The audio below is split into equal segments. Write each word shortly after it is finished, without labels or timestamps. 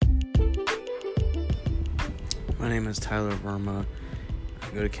My name is Tyler Verma. I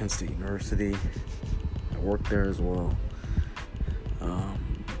go to Kent State University. I work there as well.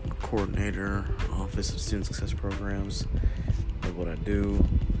 Coordinator, Office of Student Success Programs. That's what I do.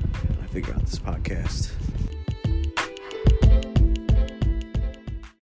 I figure out this podcast.